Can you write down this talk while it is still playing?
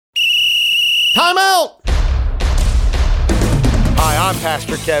Time out! Hi, I'm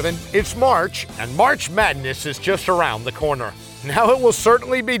Pastor Kevin. It's March, and March Madness is just around the corner. Now, it will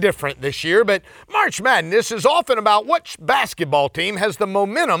certainly be different this year, but March Madness is often about which basketball team has the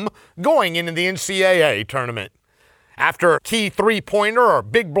momentum going into the NCAA tournament. After a key three-pointer or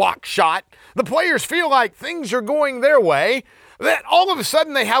big block shot, the players feel like things are going their way, that all of a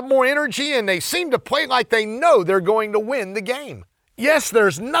sudden they have more energy and they seem to play like they know they're going to win the game. Yes,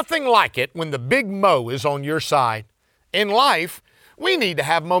 there's nothing like it when the big Mo is on your side. In life, we need to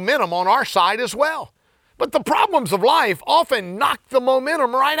have momentum on our side as well. But the problems of life often knock the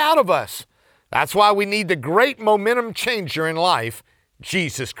momentum right out of us. That's why we need the great momentum changer in life,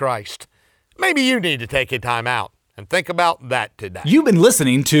 Jesus Christ. Maybe you need to take a time out and think about that today. You've been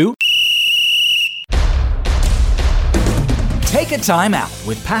listening to Take a Time Out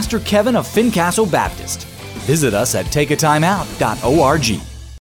with Pastor Kevin of Fincastle Baptist. Visit us at takeatimeout.org.